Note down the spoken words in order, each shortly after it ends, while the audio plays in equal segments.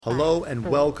Hello and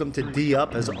welcome to D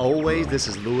Up. As always, this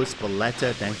is Louis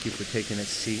Belletta. Thank you for taking a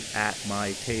seat at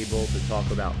my table to talk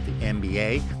about the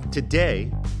NBA.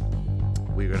 Today,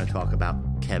 we're going to talk about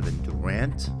Kevin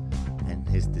Durant and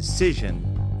his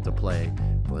decision to play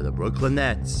for the Brooklyn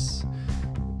Nets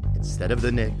instead of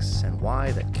the Knicks, and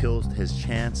why that kills his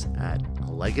chance at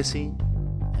a legacy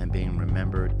and being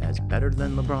remembered as better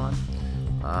than LeBron.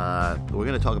 We're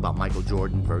going to talk about Michael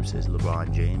Jordan versus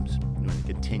LeBron James. We're going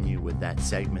to continue with that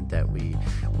segment that we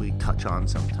touch on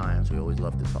sometimes. We always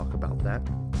love to talk about that.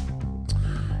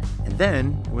 And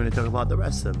then we're going to talk about the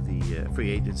rest of the free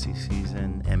agency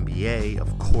season, NBA.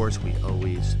 Of course, we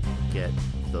always get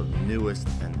the newest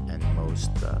and most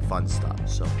fun stuff.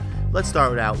 So let's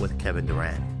start out with Kevin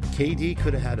Durant. KD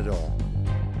could have had it all.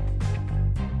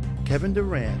 Kevin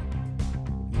Durant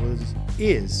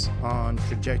is on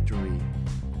trajectory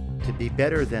to be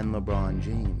better than LeBron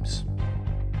James.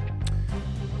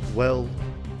 Well,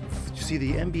 you see,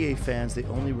 the NBA fans, they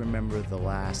only remember the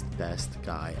last best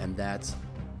guy, and that's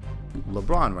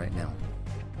LeBron right now.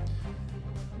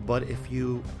 But if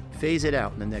you phase it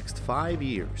out in the next 5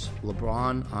 years,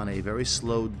 LeBron on a very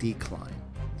slow decline,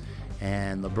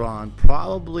 and LeBron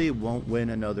probably won't win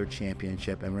another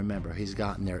championship. And remember, he's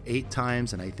gotten there 8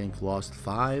 times and I think lost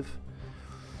 5.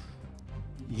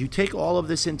 You take all of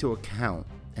this into account,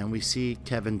 and we see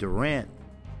Kevin Durant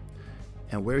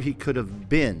and where he could have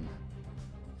been,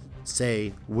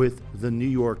 say, with the New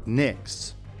York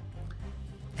Knicks.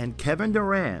 And Kevin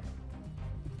Durant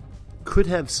could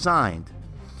have signed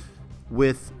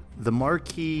with the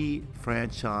marquee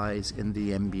franchise in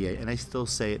the NBA, and I still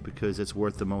say it because it's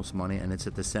worth the most money, and it's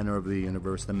at the center of the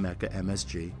universe, the Mecca,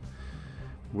 MSG,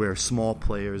 where small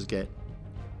players get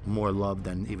more love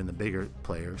than even the bigger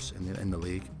players in the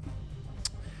league.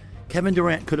 Kevin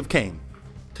Durant could have came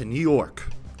to New York,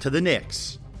 to the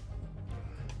Knicks,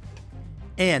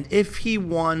 and if he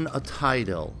won a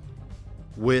title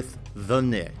with the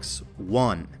Knicks,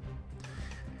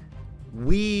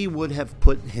 we would have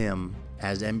put him,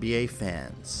 as NBA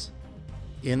fans,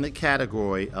 in the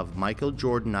category of Michael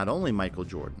Jordan, not only Michael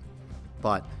Jordan,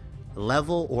 but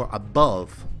level or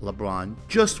above LeBron,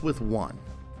 just with one.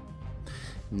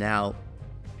 Now,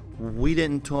 we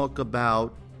didn't talk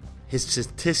about his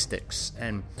statistics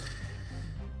and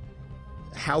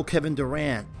how Kevin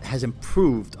Durant has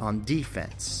improved on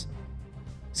defense.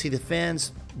 See, the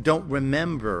fans don't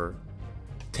remember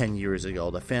 10 years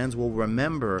ago. The fans will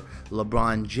remember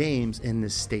LeBron James in the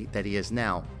state that he is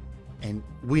now. And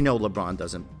we know LeBron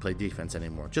doesn't play defense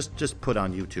anymore. Just put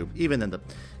on YouTube, even in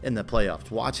the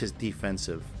playoffs, watch his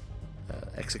defensive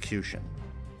execution.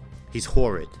 He's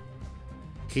horrid.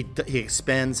 He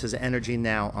expends his energy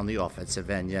now on the offensive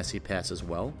end. Yes, he passes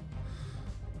well,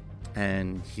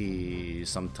 and he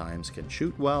sometimes can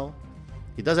shoot well.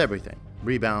 He does everything.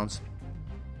 Rebounds.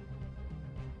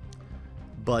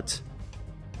 But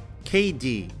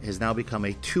KD has now become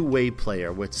a two-way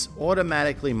player, which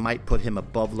automatically might put him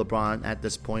above LeBron at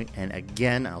this point. And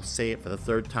again, I'll say it for the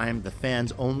third time, the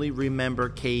fans only remember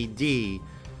KD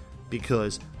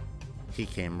because he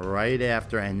came right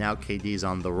after, and now KD's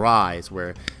on the rise,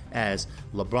 whereas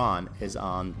LeBron is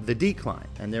on the decline.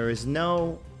 And there is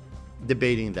no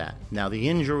debating that. Now, the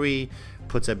injury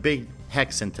puts a big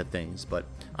hex into things, but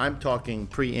I'm talking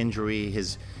pre-injury,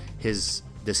 his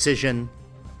decision,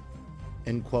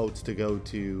 in quotes, to go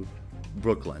to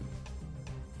Brooklyn.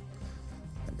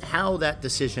 And how that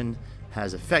decision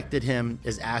has affected him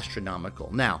is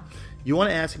astronomical. Now, you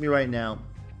want to ask me right now,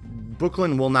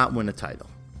 Brooklyn will not win a title.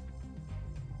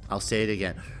 I'll say it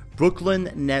again.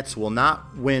 Brooklyn Nets will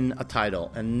not win a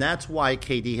title, and that's why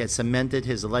KD has cemented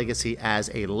his legacy as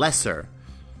a lesser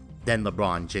than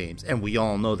LeBron James. And we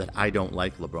all know that I don't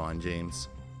like LeBron James.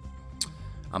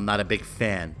 I'm not a big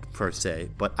fan, per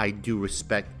se, but I do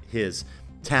respect his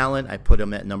talent. I put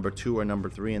him at number 2 or number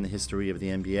 3 in the history of the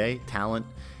NBA,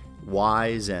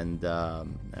 talent-wise and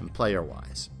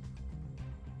player-wise.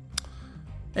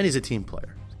 And he's a team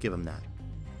player. Give him that.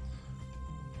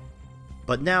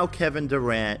 But now Kevin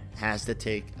Durant has to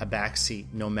take a backseat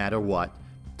no matter what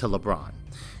to LeBron.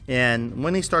 And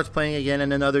when he starts playing again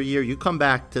in another year, you come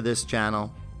back to this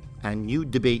channel and you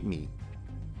debate me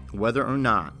whether or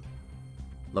not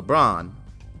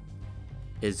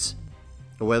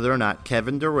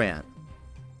Kevin Durant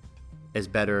is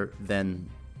better than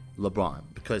LeBron.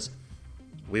 Because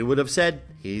we would have said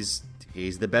he's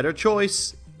the better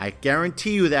choice. I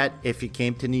guarantee you that if he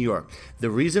came to New York. The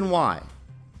reason why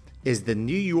is the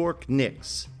New York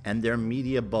Knicks and their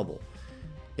media bubble.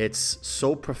 It's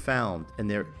so profound in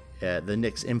their the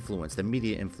Knicks' influence, the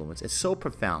media influence. It's so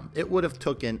profound. It would have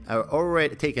taken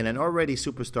an already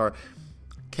superstar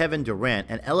Kevin Durant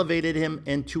and elevated him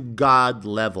into God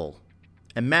level.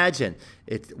 Imagine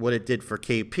what it did for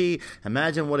KP.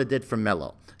 Imagine what it did for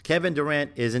Melo. Kevin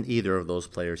Durant isn't either of those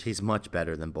players. He's much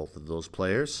better than both of those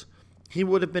players. He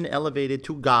would have been elevated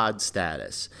to God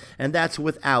status, and that's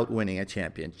without winning a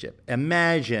championship.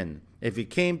 Imagine if he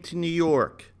came to New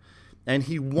York and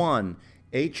he won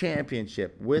a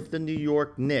championship with the New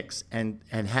York Knicks and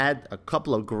had a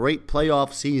couple of great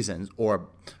playoff seasons, or,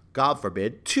 God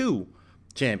forbid, 2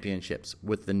 championships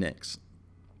with the Knicks.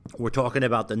 We're talking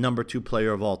about the number 2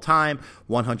 player of all time,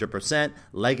 100%,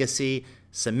 legacy,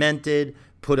 cemented,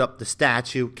 put up the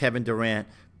statue, Kevin Durant,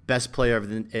 best player of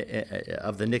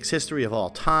the Knicks history of all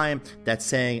time. That's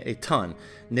saying a ton.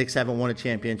 Knicks haven't won a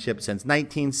championship since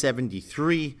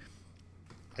 1973.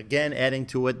 Again, adding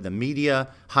to it the media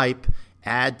hype,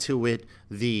 add to it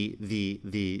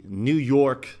the New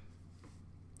York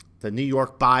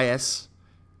bias.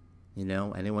 You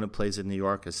know, anyone who plays in New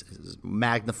York is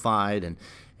magnified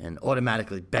and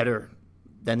automatically better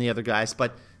than the other guys.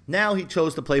 But now he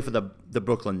chose to play for the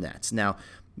Brooklyn Nets. Now,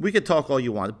 we could talk all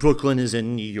you want. Brooklyn is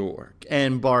in New York,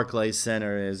 and Barclays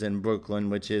Center is in Brooklyn,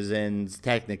 which is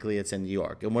technically it's in New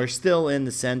York. And we're still in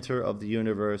the center of the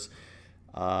universe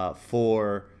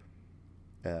for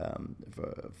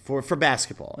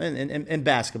basketball, in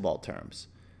basketball terms.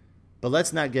 But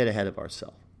let's not get ahead of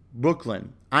ourselves.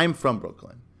 Brooklyn, I'm from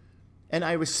Brooklyn, and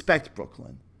I respect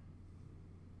Brooklyn.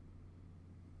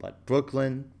 But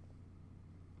Brooklyn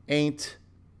ain't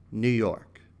New York.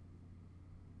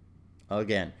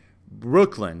 Again,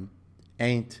 Brooklyn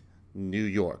ain't New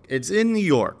York. It's in New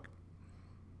York,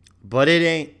 but it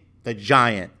ain't the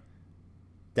giant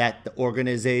that the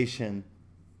organization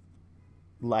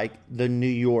like the New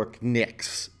York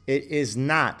Knicks. It is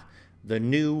not the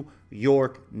New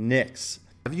York Knicks.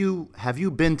 Have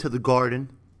you been to the Garden?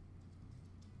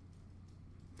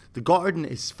 The Garden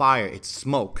is fire. It's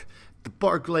smoke. The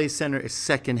Barclays Center is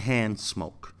secondhand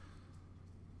smoke.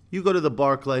 You go to the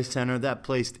Barclays Center, that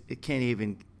place, it can't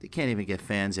even get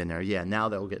fans in there. Yeah, now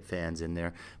they'll get fans in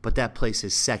there, but that place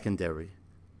is secondary.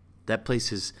 That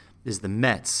place is the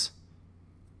Mets,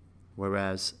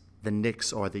 whereas the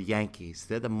Knicks are the Yankees.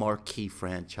 They're the marquee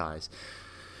franchise.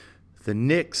 The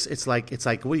Knicks, it's like,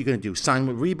 what are you going to do? Sign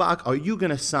with Reebok? Or are you going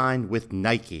to sign with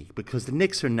Nike? Because the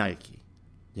Knicks are Nike.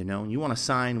 You know, you want to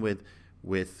sign with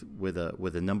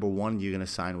a number 1, you're going to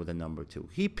sign with a number 2.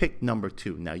 He picked number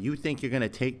 2. Now, you think you're going to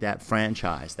take that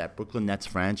franchise, that Brooklyn Nets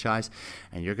franchise,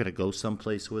 and you're going to go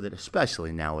someplace with it,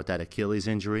 especially now with that Achilles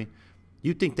injury?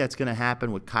 You think that's going to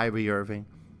happen with Kyrie Irving?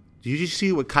 Did you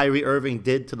see what Kyrie Irving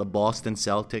did to the Boston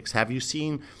Celtics? Have you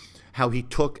seen how he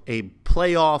took a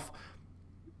playoff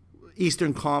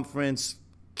Eastern Conference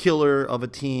killer of a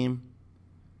team?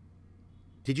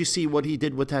 Did you see what he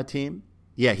did with that team?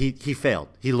 Yeah, he failed.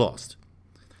 He lost.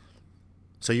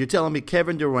 So you're telling me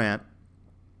Kevin Durant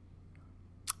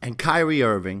and Kyrie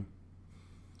Irving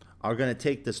are going to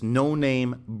take this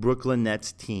no-name Brooklyn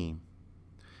Nets team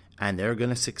and they're going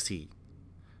to succeed,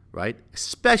 right?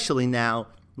 Especially now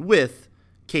with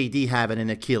KD having an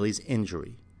Achilles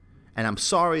injury. And I'm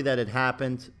sorry that it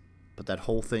happened, but that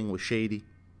whole thing was shady.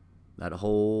 That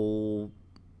whole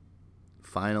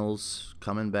finals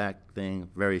coming back thing,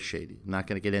 very shady. I'm not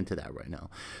going to get into that right now.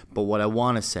 But what I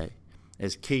want to say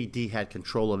is KD had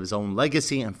control of his own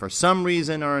legacy, and for some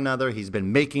reason or another, he's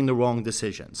been making the wrong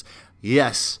decisions.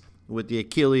 Yes, with the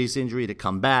Achilles injury to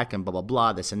come back and blah, blah,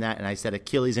 blah, this and that. And I said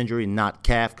Achilles injury, not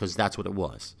calf, because that's what it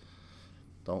was.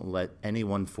 Don't let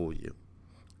anyone fool you.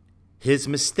 His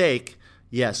mistake,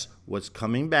 yes, was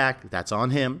coming back. That's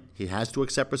on him. He has to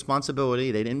accept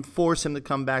responsibility. They didn't force him to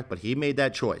come back, but he made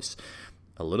that choice.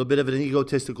 A little bit of an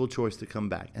egotistical choice to come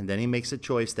back. And then he makes a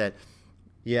choice that,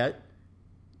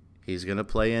 he's going to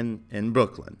play in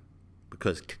Brooklyn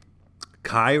because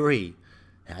Kyrie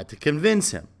had to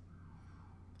convince him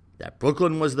that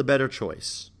Brooklyn was the better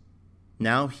choice.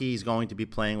 Now he's going to be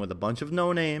playing with a bunch of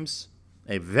no-names,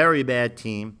 a very bad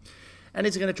team, and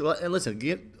he's going to – and listen,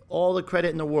 get all the credit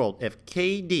in the world. If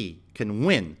KD can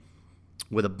win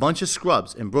with a bunch of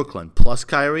scrubs in Brooklyn plus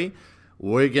Kyrie,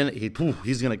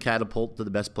 he's going to catapult to the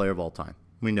best player of all time.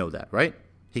 We know that, right?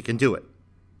 He can do it.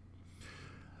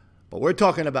 But we're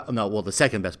talking about, the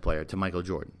second best player to Michael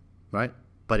Jordan, right?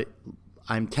 But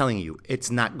I'm telling you, it's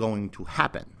not going to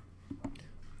happen.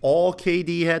 All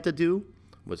KD had to do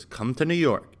was come to New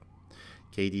York.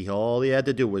 KD, all he had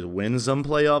to do was win some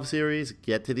playoff series,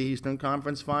 get to the Eastern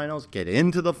Conference Finals, get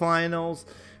into the finals,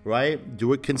 right?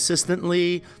 Do it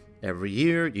consistently every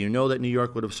year. You know that New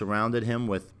York would have surrounded him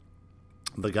with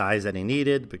the guys that he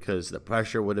needed because the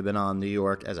pressure would have been on New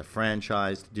York as a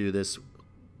franchise to do this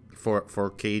for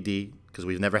KD because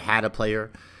we've never had a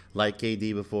player like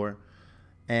KD before.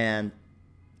 And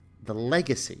the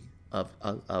legacy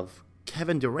of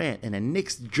Kevin Durant in a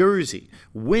Knicks jersey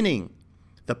winning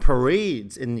the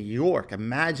parades in New York.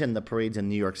 Imagine the parades in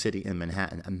New York City, in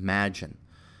Manhattan. Imagine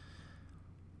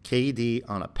KD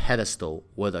on a pedestal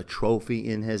with a trophy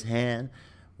in his hand.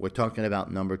 We're talking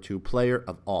about number 2 player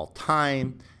of all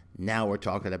time. Now we're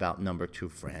talking about number 2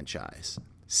 franchise.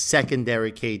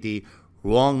 Secondary KD,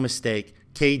 wrong mistake.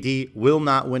 KD will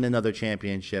not win another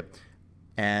championship.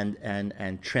 And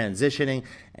transitioning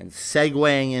and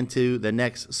segueing into the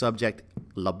next subject,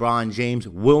 LeBron James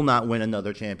will not win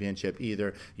another championship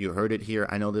either. You heard it here.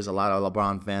 I know there's a lot of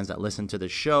LeBron fans that listen to the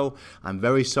show. I'm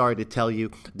very sorry to tell you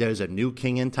there's a new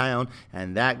king in town,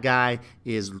 and that guy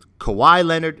is Kawhi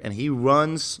Leonard, and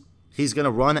he's going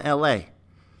to run LA.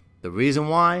 The reason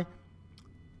why?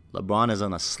 LeBron is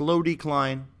on a slow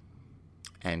decline,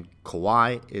 and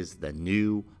Kawhi is the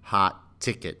new hot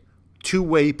ticket.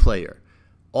 Two-way player.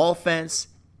 Offense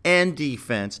and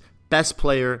defense, best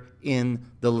player in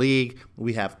the league.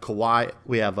 We have Kawhi,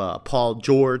 we have Paul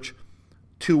George,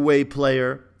 two-way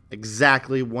player,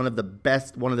 exactly one of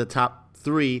the top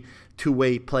 3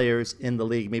 two-way players in the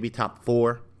league, maybe top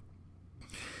 4.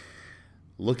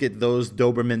 Look at those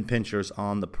Doberman pinchers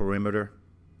on the perimeter,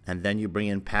 and then you bring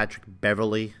in Patrick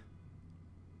Beverley,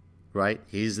 right?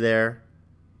 He's there.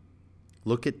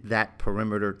 Look at that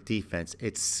perimeter defense.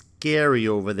 It's scary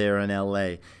over there in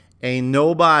L.A. Ain't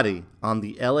nobody on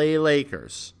the L.A.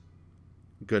 Lakers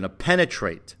going to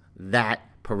penetrate that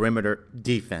perimeter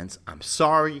defense. I'm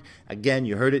sorry. Again,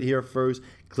 you heard it here first.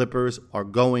 Clippers are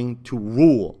going to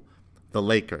rule the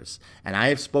Lakers. And I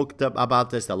have spoken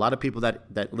about this. A lot of people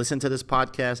that listen to this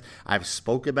podcast, I've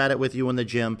spoke about it with you in the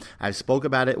gym. I've spoke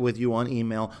about it with you on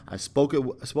email. I've spoke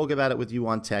about it with you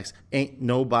on text. Ain't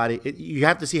nobody. You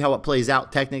have to see how it plays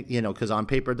out technically, because on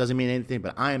paper it doesn't mean anything.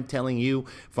 But I am telling you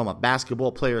from a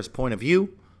basketball player's point of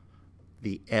view,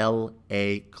 the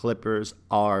L.A. Clippers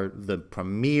are the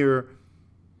premier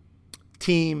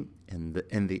team in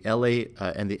the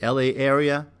L.A.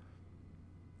 area.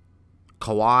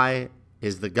 Kawhi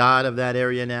is the god of that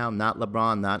area now, not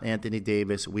LeBron, not Anthony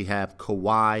Davis. We have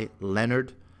Kawhi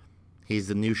Leonard. He's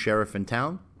the new sheriff in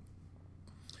town.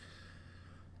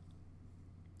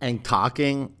 And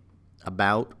talking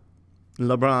about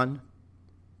LeBron,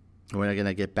 we're not going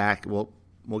to get back. We'll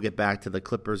get back to the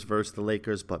Clippers versus the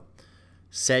Lakers, but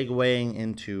segueing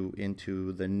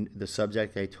into the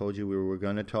subject I told you we were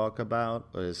going to talk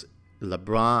about was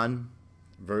LeBron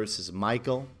versus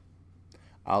Michael.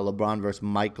 Our LeBron versus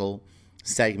Michael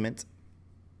segment.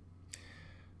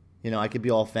 I could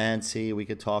be all fancy. We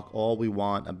could talk all we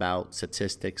want about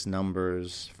statistics,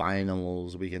 numbers,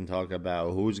 finals. We can talk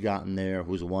about who's gotten there,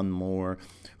 who's won more,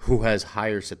 who has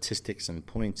higher statistics and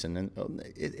points. And then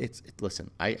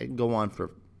listen, I can go on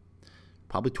for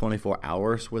probably 24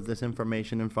 hours with this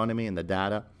information in front of me and the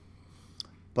data.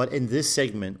 But in this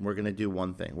segment, we're going to do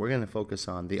one thing. We're going to focus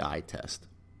on the eye test.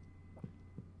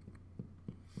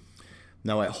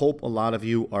 Now, I hope a lot of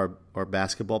you are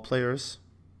basketball players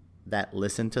that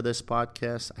listen to this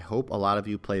podcast. I hope a lot of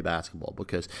you play basketball,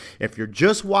 because if you're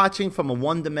just watching from a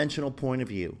one-dimensional point of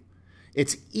view,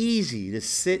 it's easy to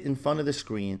sit in front of the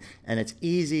screen, and it's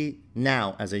easy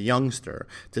now as a youngster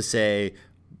to say,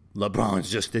 LeBron's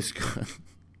just as good.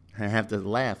 I have to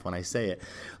laugh when I say it.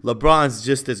 LeBron's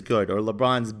just as good, or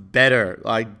LeBron's better.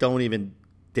 I don't even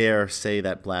dare say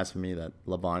that blasphemy that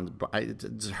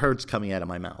it just hurts coming out of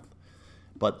my mouth.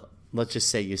 But let's just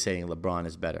say you're saying LeBron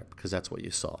is better, because that's what you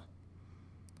saw.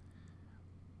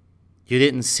 You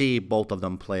didn't see both of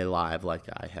them play live like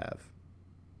I have.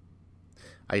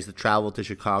 I used to travel to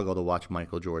Chicago to watch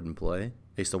Michael Jordan play.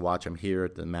 I used to watch him here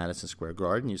at the Madison Square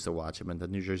Garden. I used to watch him in the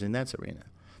New Jersey Nets arena.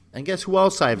 And guess who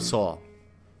else I saw?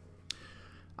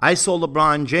 I saw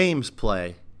LeBron James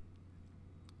play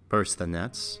versus the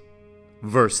Nets,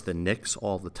 versus the Knicks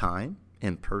all the time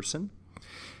in person.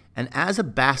 And as a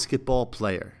basketball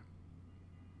player,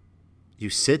 you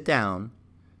sit down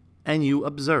and you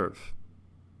observe.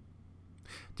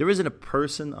 There isn't a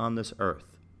person on this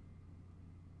earth,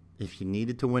 if you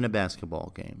needed to win a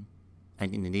basketball game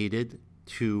and you needed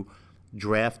to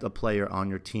draft a player on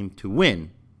your team to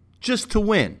win, just to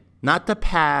win, not to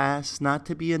pass, not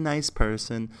to be a nice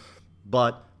person,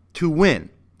 but to win.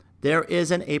 There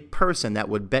isn't a person that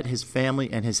would bet his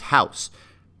family and his house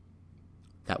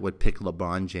that would pick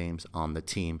LeBron James on the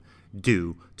team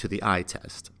due to the eye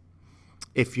test.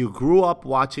 If you grew up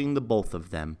watching the both of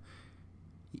them,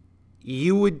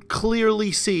 you would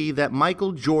clearly see that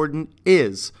Michael Jordan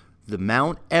is the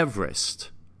Mount Everest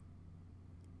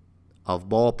of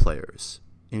ball players,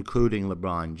 including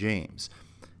LeBron James.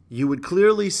 you would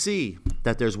clearly see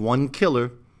that there's one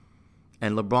killer,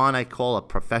 and LeBron I call a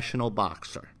professional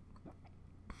boxer.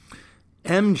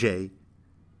 MJ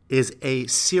is a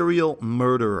serial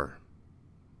murderer.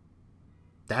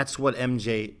 That's what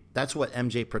MJ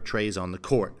portrays on the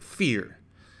court. Fear.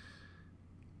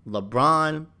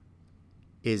 LeBron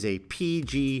is a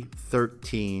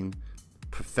PG-13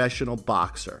 professional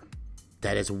boxer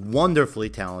that is wonderfully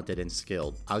talented and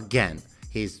skilled. Again,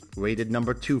 he's rated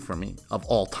number 2 for me of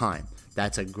all time.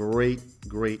 That's a great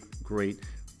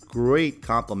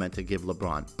compliment to give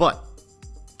LeBron. But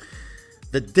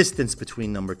the distance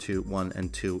between number 1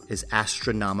 and 2 is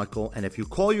astronomical. And if you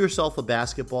call yourself a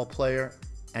basketball player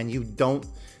and you don't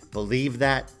believe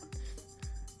that,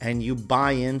 and you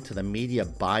buy into the media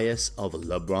bias of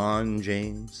LeBron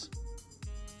James,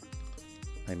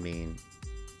 I mean,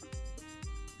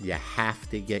 you have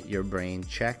to get your brain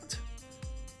checked,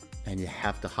 and you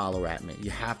have to holler at me.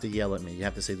 You have to yell at me. You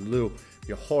have to say, Lou,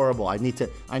 you're horrible. I need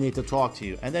to talk to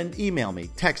you. And then email me,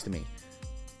 text me.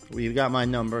 You got my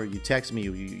number. You text me.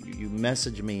 You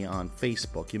message me on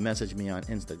Facebook. You message me on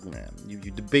Instagram.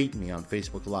 You debate me on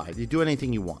Facebook Live. You do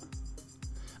anything you want.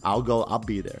 I'll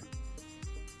be there.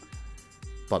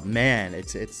 But man,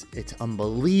 it's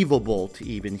unbelievable to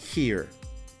even hear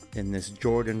in this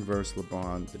Jordan versus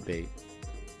LeBron debate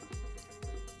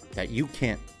that you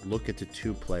can't look at the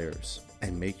two players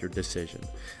and make your decision.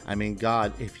 I mean,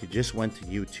 God, if you just went to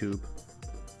YouTube,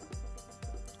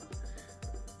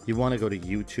 you want to go to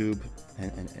YouTube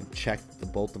and check the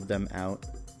both of them out,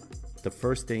 the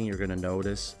first thing you're going to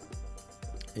notice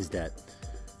is that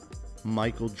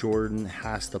Michael Jordan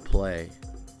has to play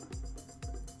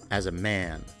as a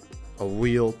man, a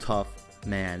real tough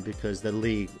man, because the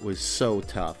league was so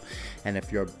tough. And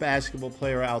if you're a basketball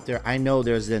player out there, I know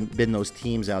there's been those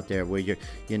teams out there where you're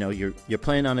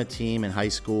playing on a team in high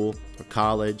school or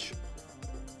college,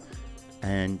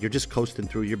 and you're just coasting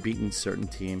through. You're beating certain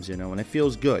teams, and it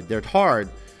feels good. They're hard,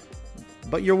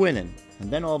 but you're winning. And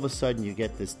then all of a sudden, you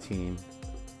get this team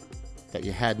that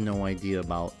you had no idea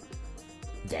about,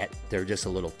 that they're just a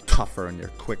little tougher and they're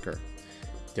quicker.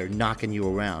 They're knocking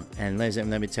you around. And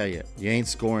let me tell you, you ain't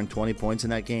scoring 20 points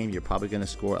in that game. You're probably going to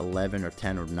score 11 or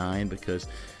 10 or 9 because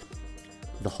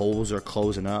the holes are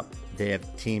closing up. They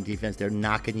have team defense. They're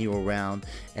knocking you around.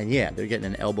 And yeah, they're getting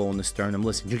an elbow in the sternum.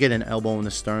 Listen, you get an elbow in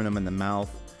the sternum and the mouth,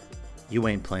 you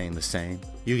ain't playing the same.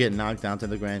 You get knocked down to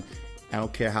the ground. I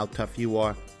don't care how tough you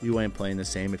are. You ain't playing the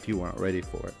same if you weren't ready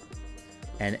for it.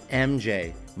 And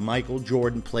MJ, Michael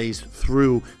Jordan, plays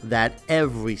through that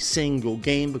every single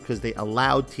game because they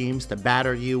allowed teams to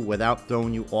batter you without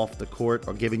throwing you off the court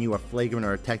or giving you a flagrant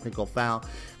or a technical foul.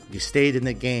 You stayed in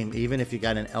the game even if you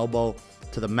got an elbow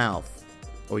to the mouth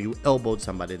or you elbowed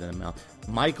somebody to the mouth.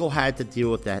 Michael had to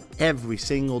deal with that every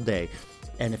single day.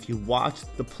 And if you watch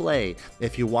the play,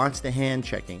 if you watch the hand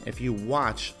checking, if you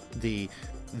watch the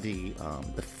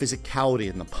physicality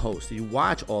in the post, you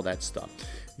watch all that stuff,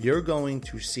 you're going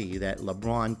to see that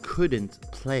LeBron couldn't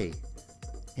play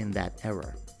in that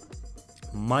era.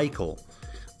 Michael,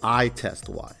 eye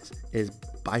test-wise, is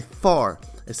by far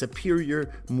a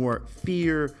superior, more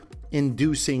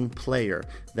fear-inducing player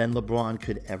than LeBron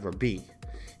could ever be.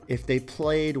 If they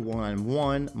played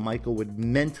one-on-one, Michael would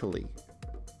mentally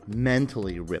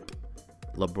rip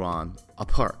LeBron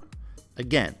apart.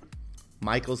 Again,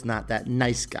 Michael's not that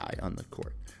nice guy on the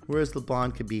court, whereas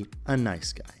LeBron could be a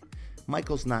nice guy.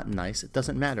 Michael's not nice. It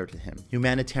doesn't matter to him.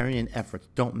 Humanitarian efforts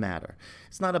don't matter.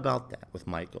 It's not about that with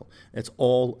Michael. It's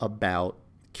all about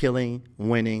killing,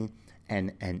 winning,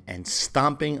 and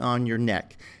stomping on your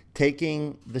neck.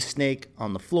 Taking the snake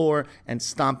on the floor and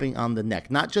stomping on the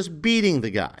neck. Not just beating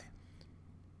the guy.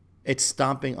 It's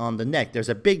stomping on the neck. There's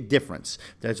a big difference.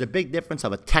 There's a big difference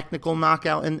of a technical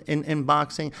knockout in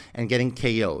boxing and getting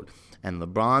KO'd. And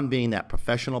LeBron, being that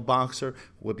professional boxer,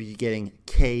 would be getting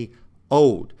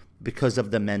KO'd. Because of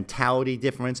the mentality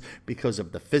difference, because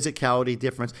of the physicality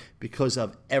difference, because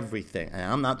of everything. And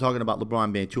I'm not talking about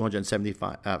LeBron being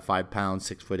 275 pounds,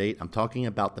 6'8". I'm talking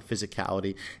about the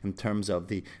physicality in terms of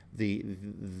the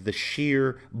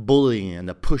sheer bullying and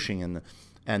the pushing and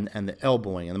the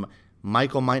elbowing.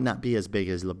 Michael might not be as big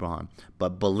as LeBron,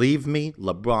 but believe me,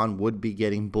 LeBron would be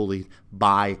getting bullied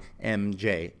by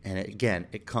MJ. And again,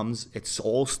 it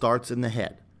all starts in the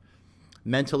head.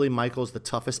 Mentally, Michael's the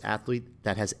toughest athlete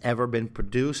that has ever been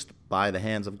produced by the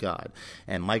hands of God.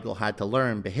 And Michael had to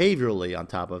learn behaviorally on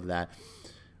top of that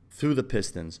through the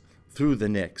Pistons, through the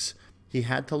Knicks. He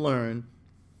had to learn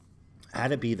how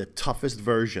to be the toughest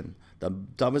version, the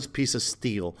dumbest piece of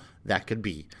steel that could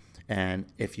be. And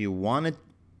if you want to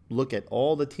look at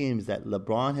all the teams that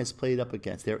LeBron has played up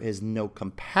against, there is no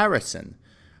comparison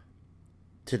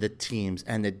to the teams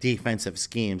and the defensive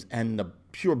schemes and the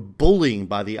pure bullying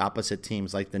by the opposite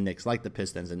teams like the Knicks, like the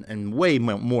Pistons, and way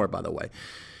more, by the way.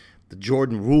 The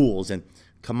Jordan rules, and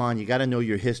come on, you got to know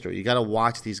your history. You got to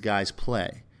watch these guys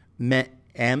play.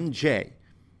 MJ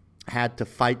had to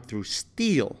fight through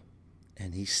steel,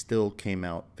 and he still came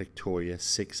out victorious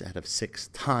 6 out of 6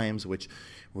 times, which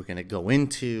we're going to go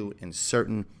into in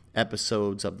certain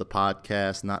episodes of the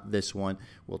podcast, not this one.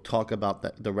 We'll talk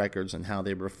about the records and how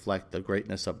they reflect the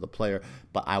greatness of the player,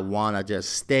 but I want to just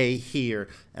stay here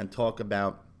and talk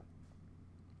about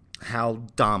how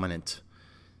dominant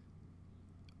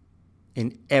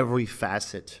in every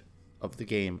facet of the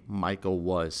game Michael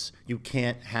was. You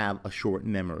can't have a short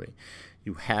memory.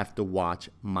 You have to watch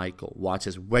Michael. Watch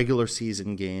his regular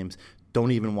season games.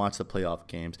 Don't even watch the playoff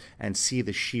games, and see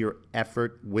the sheer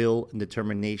effort, will, and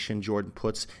determination Jordan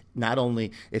puts. Not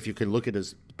only if you can look at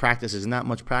his practices, not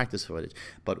much practice footage,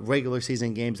 but regular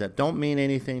season games that don't mean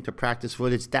anything to practice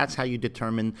footage. That's how you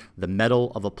determine the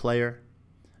mettle of a player,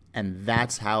 and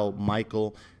that's how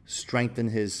Michael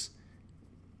strengthened his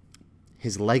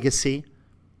legacy.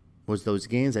 Was those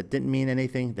games that didn't mean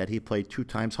anything, that he played 2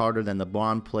 times harder than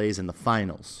LeBron plays in the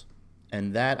finals.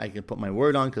 And that I can put my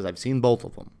word on because I've seen both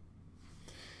of them.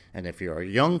 And if you're a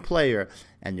young player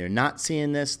and you're not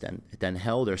seeing this, then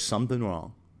hell, there's something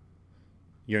wrong.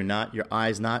 Your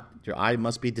eye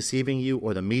must be deceiving you,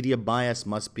 or the media bias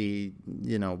must be,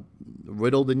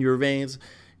 riddled in your veins,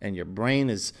 and your brain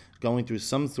is going through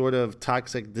some sort of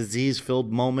toxic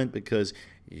disease-filled moment because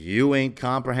you ain't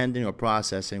comprehending or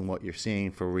processing what you're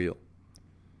seeing for real.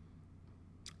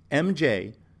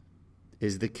 MJ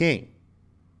is the king.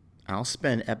 I'll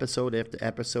spend episode after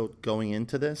episode going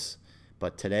into this,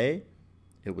 but today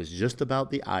it was just about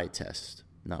the eye test.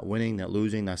 Not winning, not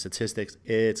losing, not statistics.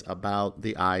 It's about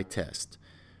the eye test.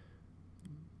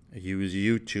 Use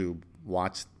YouTube.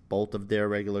 Watch both of their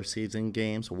regular season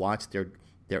games. Watch their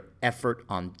effort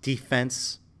on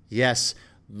defense. Yes,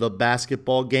 the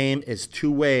basketball game is 2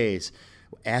 ways.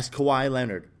 Ask Kawhi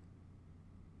Leonard.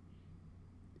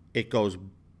 It goes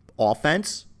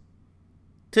offense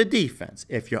to defense.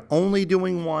 If you're only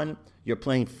doing one, you're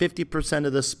playing 50%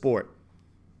 of the sport,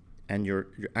 and you're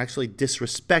actually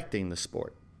disrespecting the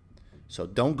sport. So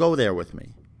don't go there with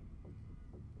me.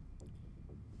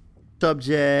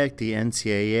 Subject, the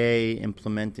NCAA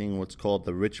implementing what's called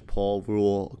the Rich Paul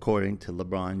rule, according to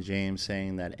LeBron James,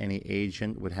 saying that any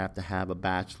agent would have to have a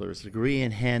bachelor's degree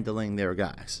in handling their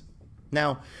guys.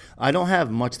 Now, I don't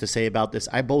have much to say about this.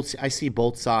 I see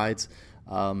both sides.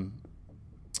 I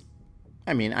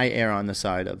err on the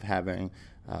side of having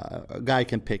a guy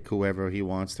can pick whoever he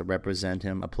wants to represent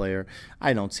him, a player.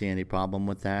 I don't see any problem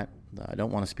with that. I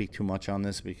don't want to speak too much on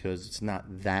this because it's not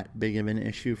that big of an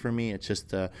issue for me. It's just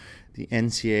the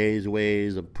NCAA's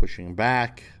ways of pushing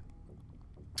back.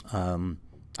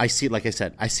 I see, like I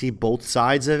said, I see both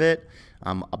sides of it.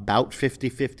 I'm about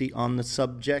 50-50 on the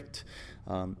subject.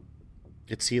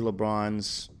 Could see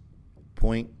LeBron's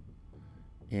point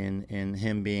in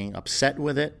him being upset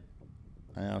with it.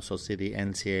 I also see the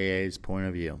NCAA's point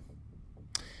of view.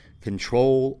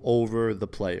 Control over the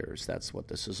players. That's what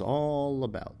this is all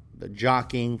about. The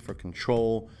jockeying for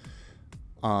control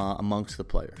amongst the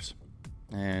players,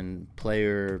 and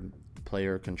player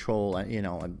control.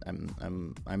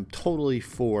 I'm totally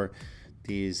for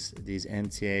these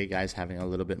NCAA guys having a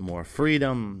little bit more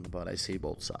freedom, but I see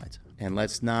both sides. And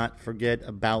let's not forget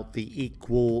about the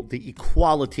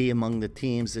equality among the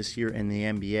teams this year in the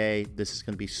NBA. This is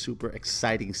going to be super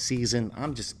exciting season.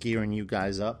 I'm just gearing you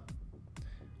guys up.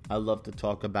 I love to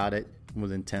talk about it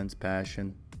with intense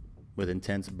passion, with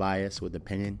intense bias, with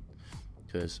opinion,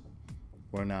 because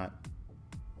we're not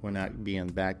being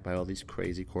backed by all these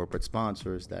crazy corporate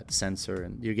sponsors that censor,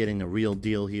 and you're getting the real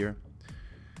deal here.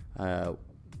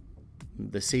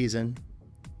 The season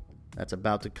that's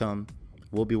about to come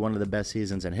will be one of the best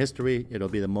seasons in history. It'll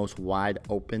be the most wide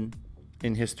open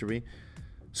in history.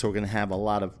 So we're going to have a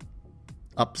lot of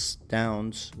ups,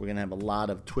 downs. We're going to have a lot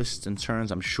of twists and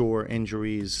turns, I'm sure,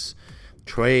 injuries,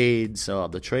 trades. So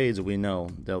the trades, we know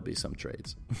there'll be some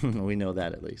trades. We know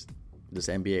that at least. This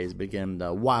NBA has become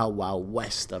the wild, wild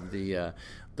west of the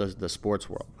sports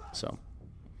world. So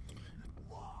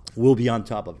we'll be on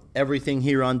top of everything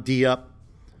here on D-Up.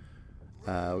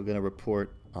 We're going to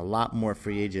report a lot more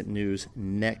free agent news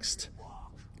next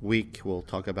week. We'll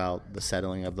talk about the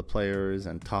settling of the players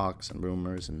and talks and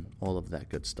rumors and all of that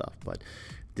good stuff. But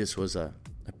this was a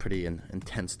pretty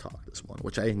intense talk, this one,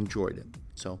 which I enjoyed it.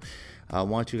 So I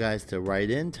want you guys to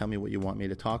write in, tell me what you want me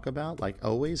to talk about. Like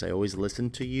always, I always listen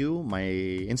to you. My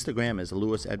Instagram is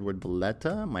Louis Edward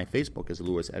Belletta. My Facebook is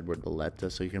Louis Edward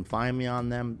Belletta. So you can find me on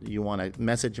them. You want to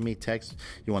message me, text,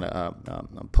 you want to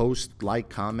post, like,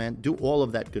 comment, do all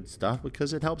of that good stuff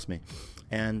because it helps me.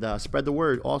 And spread the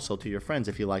word also to your friends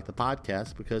if you like the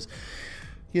podcast because,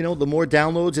 the more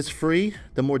downloads, it's free.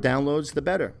 The more downloads, the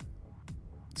better.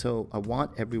 So I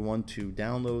want everyone to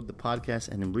download the podcast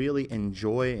and really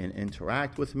enjoy and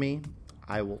interact with me.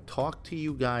 I will talk to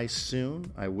you guys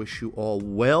soon. I wish you all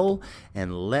well,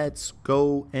 and let's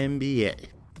go NBA.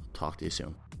 Talk to you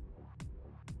soon.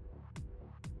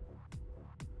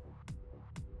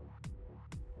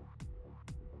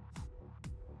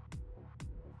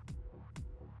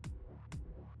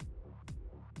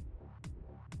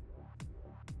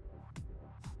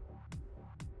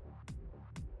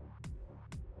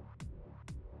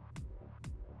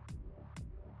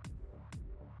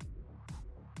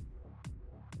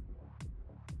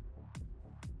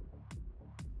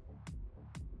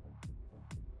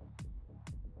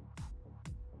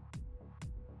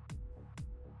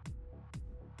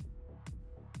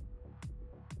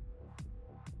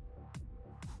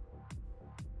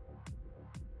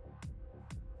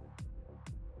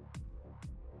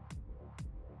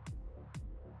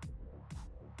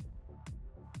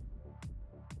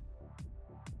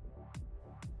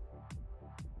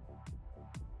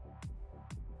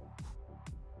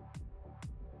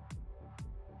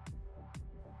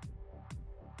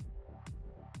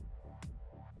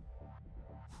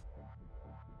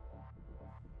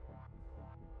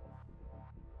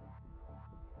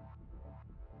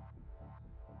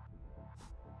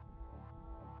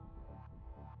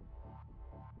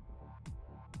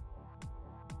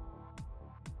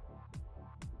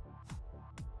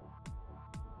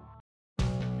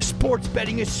 Sports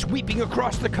betting is sweeping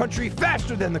across the country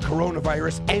faster than the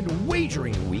coronavirus, and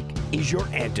Wagering Week is your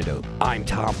antidote. I'm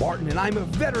Tom Martin, and I'm a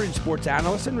veteran sports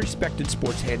analyst and respected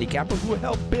sports handicapper who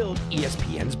helped build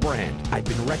ESPN's brand. I've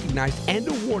been recognized and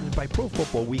awarded by Pro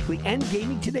Football Weekly and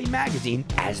Gaming Today magazine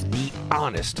as the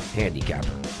honest handicapper.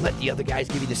 Let the other guys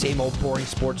give you the same old boring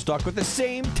sports talk with the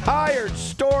same tired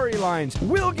storylines.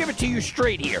 We'll give it to you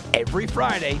straight here every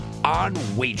Friday on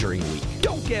Wagering Week.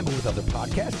 Don't gamble with other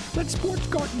podcasts. Let Sports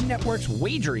Garden Network's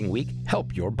Wagering Week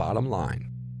help your bottom line.